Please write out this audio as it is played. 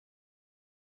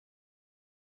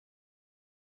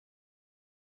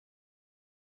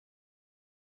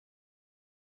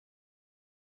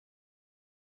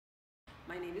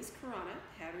My name is Karana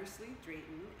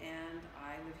Hattersley-Drayton, and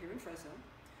I live here in Fresno.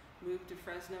 Moved to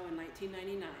Fresno in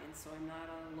 1999, so I'm not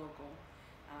a local.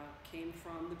 Came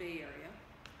from the Bay Area.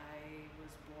 I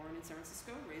was born in San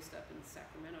Francisco, raised up in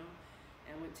Sacramento,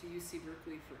 and went to UC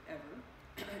Berkeley forever.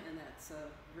 And that's a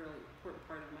really important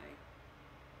part of my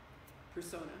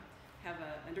persona. Have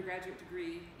an undergraduate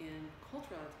degree in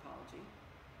cultural anthropology.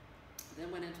 Then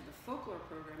went into the folklore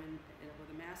program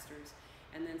with a master's,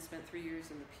 and then spent 3 years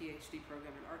in the PhD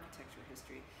program in architecture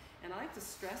history. And I like to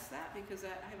stress that because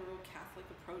I have a real Catholic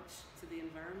approach to the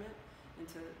environment and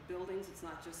to buildings. It's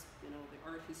not just, the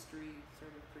art history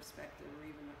sort of perspective or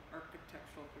even an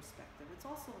architectural perspective. It's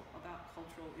also about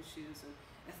cultural issues and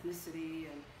ethnicity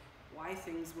and why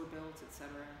things were built,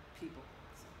 etc., people.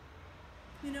 So,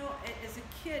 as a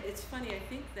kid, it's funny, I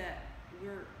think that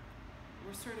we're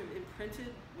sort of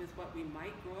imprinted with what we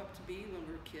might grow up to be when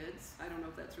we're kids. I don't know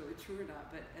if that's really true or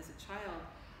not, but as a child,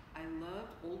 I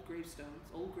loved old gravestones,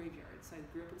 old graveyards. I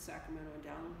grew up in Sacramento, and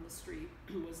down the street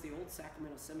was the old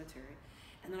Sacramento Cemetery.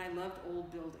 And then I loved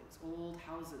old buildings, old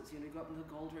houses. You go up in the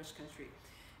gold rush country.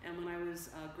 And when I was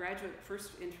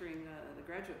first entering the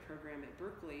graduate program at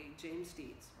Berkeley, James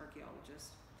Deeds,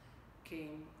 archaeologist,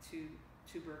 came to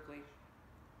Berkeley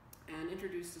and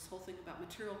introduced this whole thing about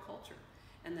material culture,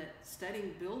 and that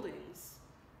studying buildings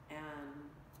and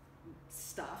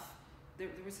stuff, there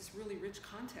was this really rich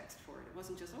context for it. It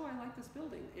wasn't just, oh, I like this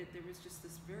building. There was just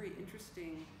this very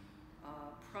interesting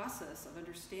process of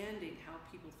understanding how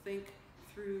people think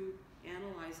through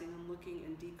analyzing and looking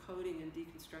and decoding and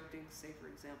deconstructing, say, for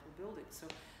example, buildings. So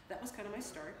that was kind of my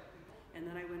start. And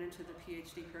then I went into the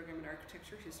PhD program in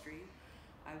architecture history.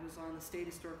 I was on the State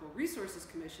Historical Resources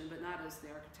Commission, but not as the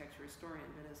architecture historian,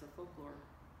 but as a folk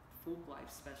life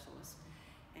specialist.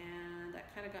 And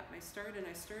that kind of got my start, and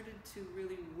I started to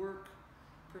really work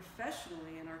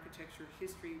professionally in architecture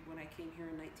history when I came here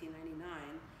in 1999.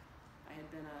 I had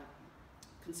been a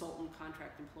consultant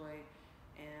contract employee,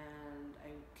 and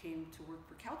I came to work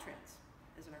for Caltrans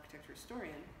as an architecture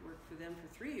historian, worked for them for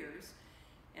 3 years,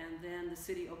 and then the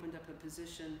city opened up a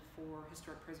position for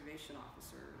historic preservation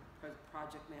officer,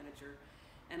 project manager,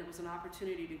 and it was an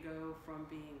opportunity to go from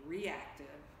being reactive,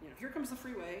 here comes the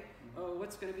freeway, oh,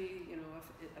 what's going to be,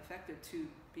 affected, to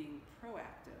being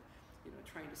proactive,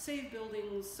 trying to save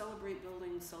buildings, celebrate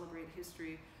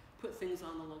history, put things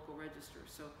on the local register.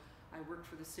 So I worked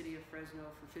for the city of Fresno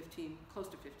for close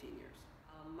to 15 years.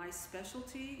 My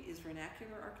specialty is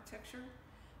vernacular architecture,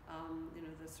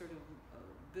 the sort of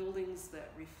buildings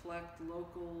that reflect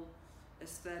local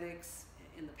aesthetics.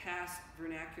 In the past,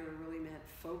 vernacular really meant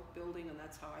folk building, and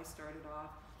that's how I started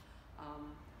off.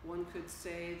 One could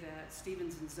say that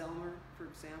Stevens and Zellmer, for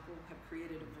example, have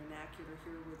created a vernacular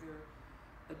here with their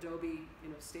Adobe,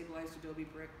 stabilized Adobe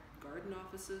brick garden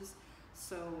offices.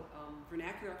 So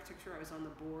vernacular architecture, I was on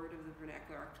the board of the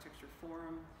Vernacular Architecture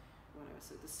Forum. When I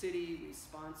was at the city,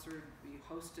 we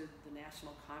hosted the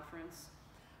national conference.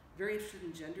 Very interested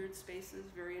in gendered spaces,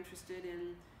 very interested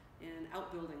in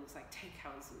outbuildings like tank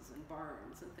houses and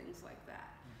barns and things like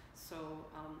that. So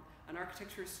an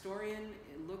architecture historian,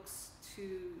 it looks to,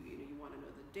 you want to know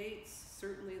the dates,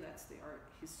 certainly that's the art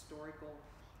historical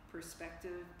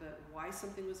perspective, but why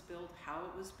something was built, how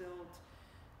it was built,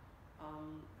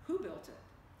 who built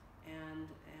it, and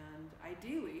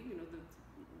ideally,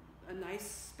 a nice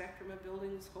spectrum of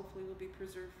buildings hopefully will be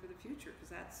preserved for the future, because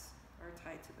that's our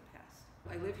tie to the past.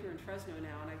 I live here in Fresno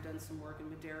now, and I've done some work in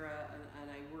Madera,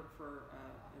 and I work for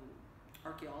an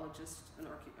archaeologist, an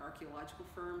archaeological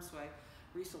firm, so I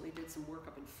recently did some work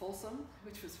up in Folsom,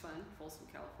 which was fun, Folsom,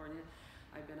 California.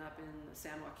 I've been up in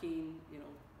San Joaquin,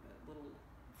 a little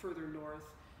further north.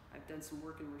 I've done some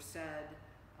work in Merced.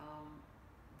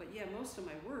 But yeah, most of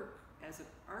my work as an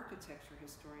architecture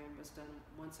historian was done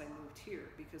once I moved here,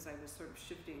 because I was sort of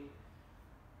shifting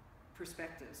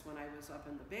perspectives. When I was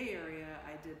up in the Bay Area,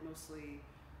 I did mostly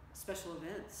special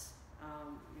events,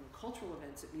 cultural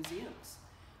events at museums.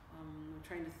 I'm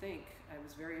trying to think. I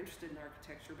was very interested in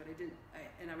architecture, but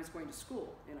and I was going to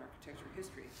school in architecture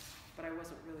history, but I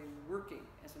wasn't really working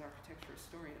as an architecture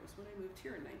historian. It was when I moved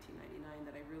here in 1999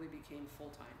 that I really became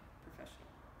full-time professional.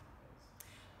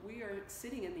 We are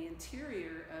sitting in the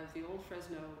interior of the Old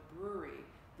Fresno Brewery.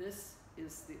 This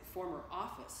is the former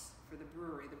office for the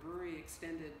brewery. The brewery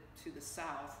extended to the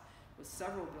south with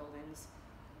several buildings,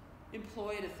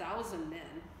 employed 1,000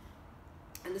 men,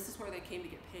 and this is where they came to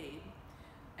get paid.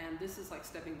 And this is like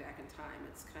stepping back in time.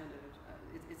 It's kind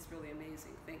of, it's really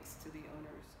amazing, thanks to the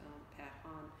owners, Pat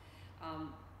Hahn.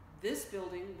 This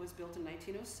building was built in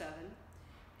 1907,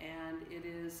 and it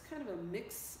is kind of a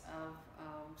mix of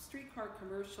streetcar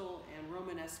commercial and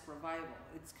Romanesque revival.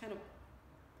 It's kind of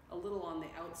a little on the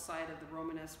outside of the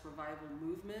Romanesque revival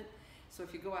movement. So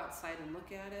if you go outside and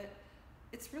look at it,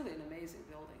 it's really an amazing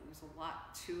building. There's a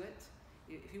lot to it.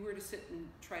 If you were to sit and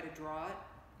try to draw it,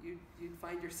 you'd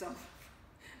find yourself,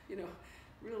 you know,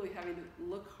 really having to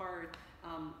look hard.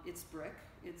 It's brick.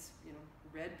 It's, you know,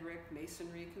 red brick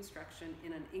masonry construction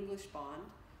in an English bond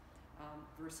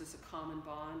versus a common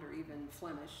bond or even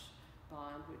Flemish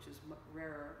bond, which is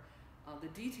rarer. The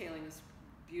detailing is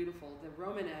beautiful. The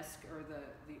Romanesque, or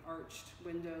the arched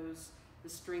windows, the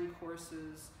string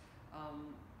courses,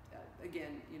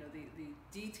 again, you know, the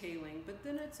detailing, but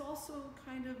then it's also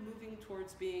kind of moving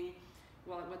towards being,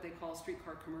 well, what they call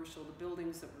streetcar commercial, the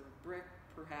buildings that were brick,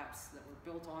 perhaps, that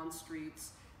were built on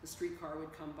streets. The streetcar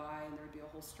would come by and there'd be a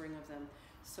whole string of them.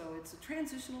 So it's a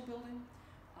transitional building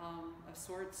of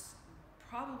sorts,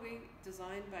 probably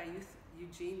designed by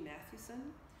Eugene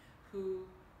Mathewson, who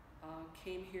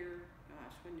came here,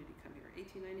 gosh, when did he come here?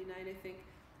 1899, I think.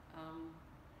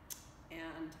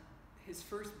 And his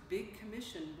first big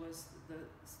commission was the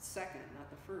second, not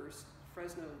the first,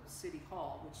 Fresno City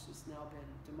Hall, which has now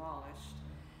been demolished.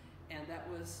 And that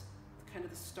was kind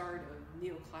of the start of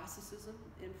neoclassicism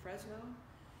in Fresno.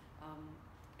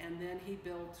 And then he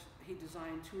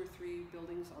designed 2 or 3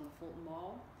 buildings on the Fulton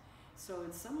Mall. So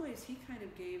in some ways, he kind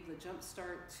of gave the jump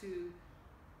start to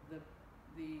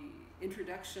the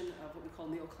introduction of what we call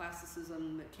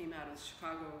neoclassicism that came out of the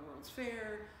Chicago World's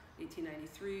Fair,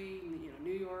 1893, you know,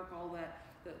 New York, all that,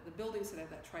 the buildings that have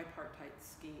that tripartite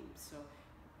scheme. So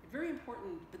very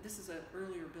important, but this is an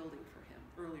earlier building for him,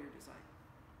 earlier design.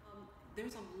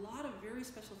 There's a lot of very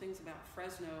special things about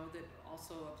Fresno that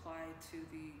also apply to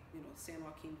the, you know, San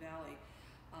Joaquin Valley.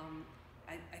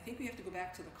 I think we have to go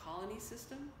back to the colony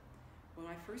system. When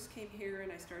I first came here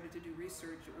and I started to do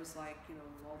research, it was like, you know,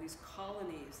 all these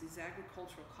colonies, these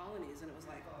agricultural colonies, and it was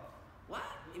like, what?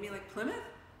 You mean like Plymouth?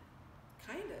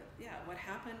 Kind of, yeah. What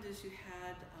happened is you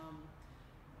had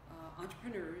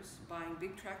entrepreneurs buying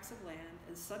big tracts of land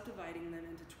and subdividing them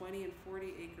into 20 and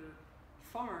 40 acre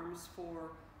farms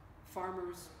for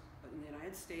farmers in the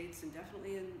United States and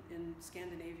definitely in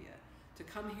Scandinavia to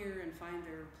come here and find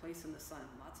their place in the sun,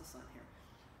 lots of sun here.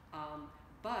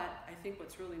 But I think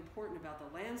what's really important about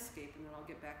the landscape, and then I'll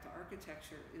get back to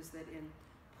architecture, is that in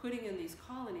putting in these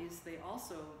colonies, they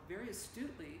also very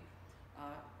astutely,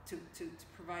 to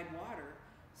provide water,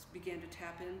 began to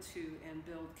tap into and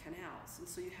build canals. And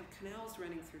so you have canals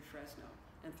running through Fresno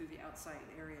and through the outside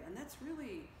area, and that's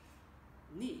really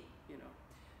neat, you know.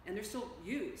 And they're still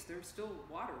used, there's still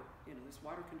water, you know, there's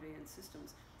water conveyance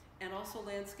systems, and also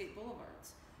landscape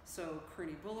boulevards. So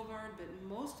Kearney Boulevard, but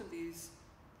most of these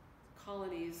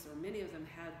colonies, or many of them,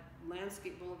 had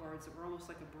landscape boulevards that were almost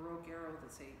like a Baroque arrow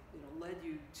that say, you know, led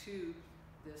you to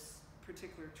this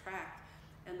particular tract.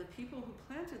 And the people who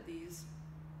planted these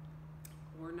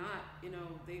were not, you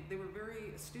know, they were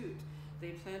very astute.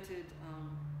 They planted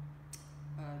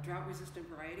drought-resistant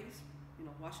varieties, you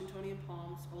know, Washingtonian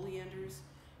palms, oleanders,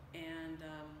 and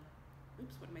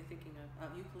what am I thinking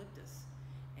of? Eucalyptus.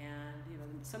 And you know,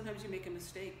 sometimes you make a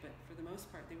mistake, but for the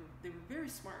most part, they were very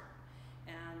smart.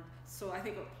 And so I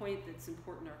think a point that's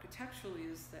important architecturally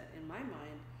is that, in my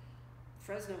mind,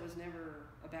 Fresno was never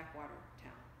a backwater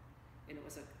town, and it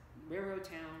was a railroad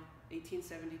town.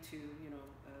 1872, you know,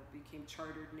 became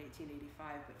chartered in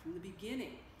 1885. But from the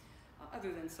beginning,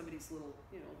 other than somebody's little,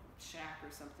 you know, shack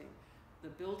or something, the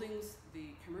buildings,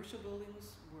 the commercial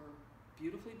buildings, were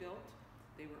beautifully built.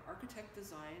 They were architect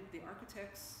designed. The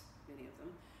architects, many of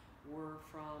them, were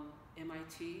from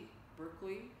MIT,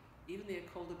 Berkeley, even the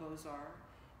École des Beaux-Arts.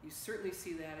 You certainly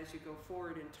see that as you go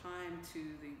forward in time to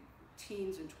the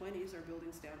teens and 20s are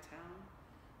buildings downtown.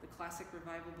 The classic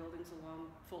revival buildings along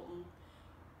Fulton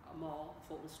Mall,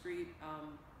 Fulton Street,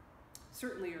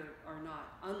 certainly are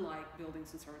not unlike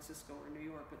buildings in San Francisco or New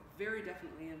York, but very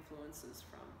definitely influences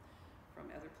from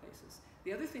other places.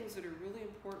 The other things that are really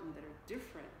important that are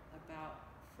different about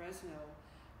Fresno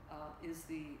is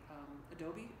the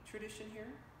adobe tradition here,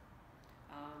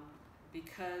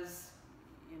 because,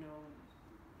 you know,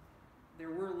 there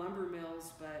were lumber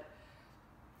mills, but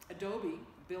adobe,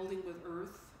 building with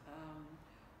earth,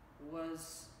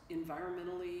 was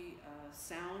environmentally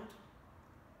sound,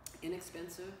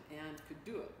 inexpensive, and could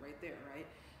do it right there, right?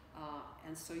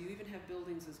 And so you even have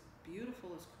buildings as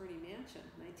beautiful as Kearney Mansion,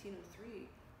 1903,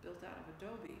 built out of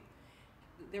adobe.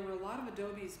 There were a lot of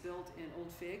adobes built in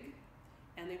Old Fig,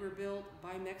 and they were built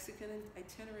by Mexican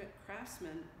itinerant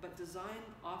craftsmen, but designed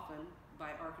often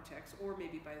by architects or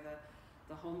maybe by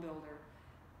the home builder.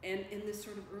 And in this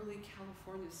sort of early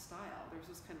California style, there's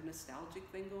this kind of nostalgic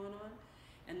thing going on.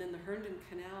 And then the Herndon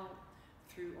Canal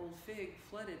through Old Fig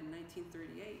flooded in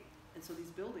 1938. And so these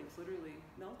buildings literally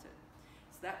melted.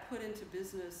 So that put into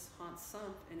business Hans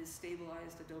Sump and his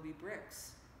stabilized adobe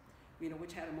bricks,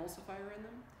 which had emulsifier in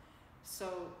them.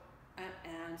 So,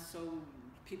 and so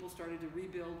people started to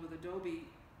rebuild with adobe,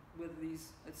 with these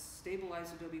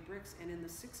stabilized adobe bricks. And in the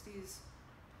 60s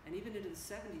and even into the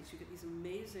 70s, you get these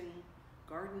amazing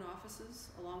garden offices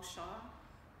along Shaw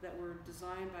that were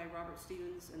designed by Robert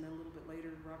Stevens, and then a little bit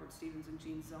later, Robert Stevens and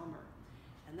Gene Zelmer.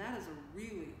 And that is a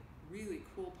really, really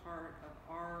cool part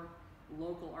of our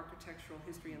local architectural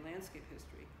history and landscape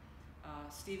history.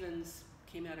 Stevens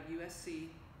came out of USC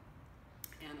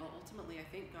and ultimately, I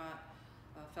think, got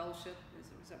a fellowship,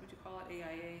 is that what you call it?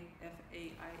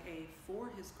 FAIA, for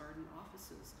his garden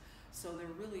offices. So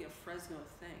they're really a Fresno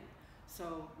thing.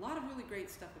 So a lot of really great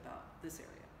stuff about this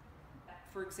area.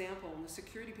 For example, in the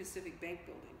Security Pacific Bank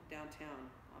building downtown,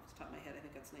 off the top of my head, I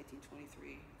think that's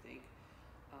 1923, I think.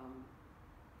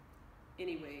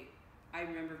 Anyway, I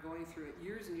remember going through it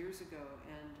years and years ago,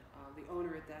 and the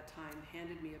owner at that time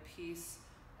handed me a piece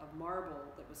of marble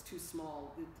that was too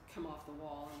small. It would come off the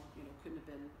wall and couldn't have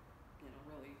been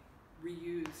really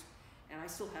reused. And I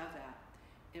still have that.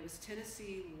 It was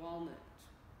Tennessee walnut.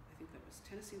 I think that was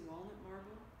Tennessee walnut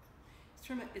marble.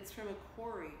 It's from a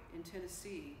quarry in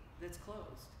Tennessee that's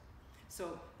closed.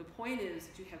 So the point is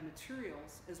that you have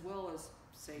materials as well as,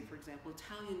 say, for example,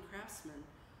 Italian craftsmen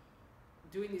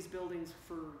doing these buildings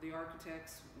for the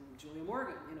architects. Julia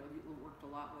Morgan, worked a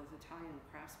lot with Italian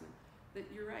craftsmen. That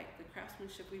you're right, the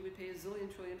craftsmanship we would pay $1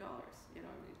 zillion trillion.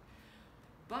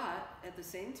 But at the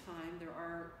same time, there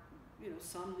are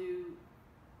some new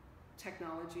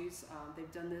technologies.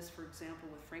 They've done this, for example,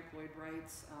 with Frank Lloyd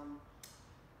Wright's.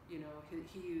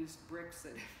 He used bricks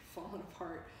that have fallen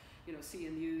apart,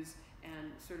 CMUs,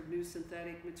 and sort of new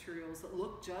synthetic materials that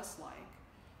look just like.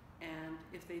 And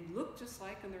if they look just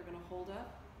like and they're going to hold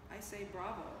up, I say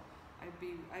bravo.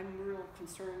 I'm real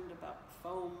concerned about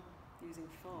foam, using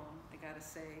foam. I got to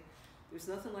say, there's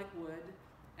nothing like wood,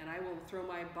 and I will throw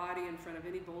my body in front of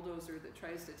any bulldozer that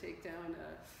tries to take down,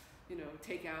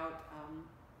 take out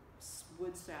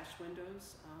wood sash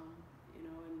windows,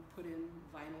 and put in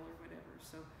vinyl or whatever.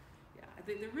 So, yeah, I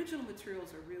think the original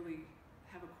materials really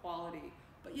have a quality.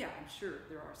 But yeah, I'm sure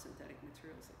there are synthetic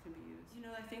materials that can be used.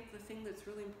 I think the thing that's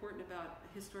really important about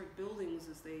historic buildings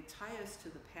is they tie us to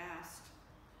the past,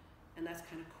 and that's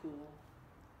kind of cool.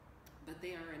 But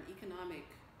they are an economic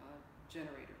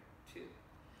generator too.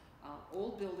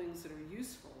 Old buildings that are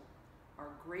useful are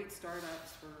great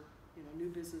startups for new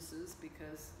businesses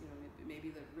because maybe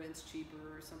the rent's cheaper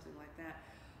or something like that.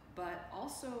 But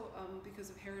also because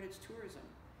of heritage tourism.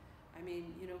 I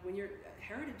mean, when you're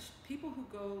heritage, people who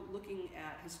go looking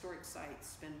at historic sites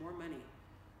spend more money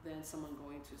than someone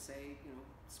going to, say,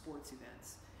 sports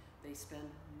events. They spend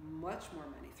much more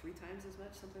money, 3 times as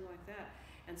much, something like that.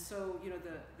 And so,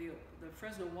 the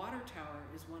Fresno Water Tower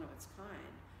is one of its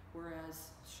kind, whereas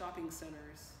shopping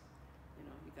centers,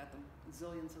 you got them,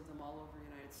 zillions of them all over the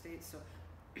United States. So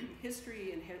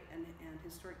history and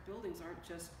historic buildings aren't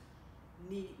just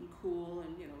neat and cool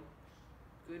and,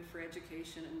 good for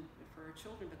education and for our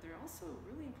children, but they're also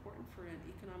really important for an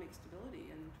economic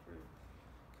stability and for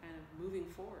kind of moving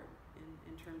forward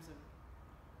in terms of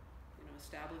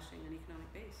establishing an economic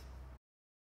base.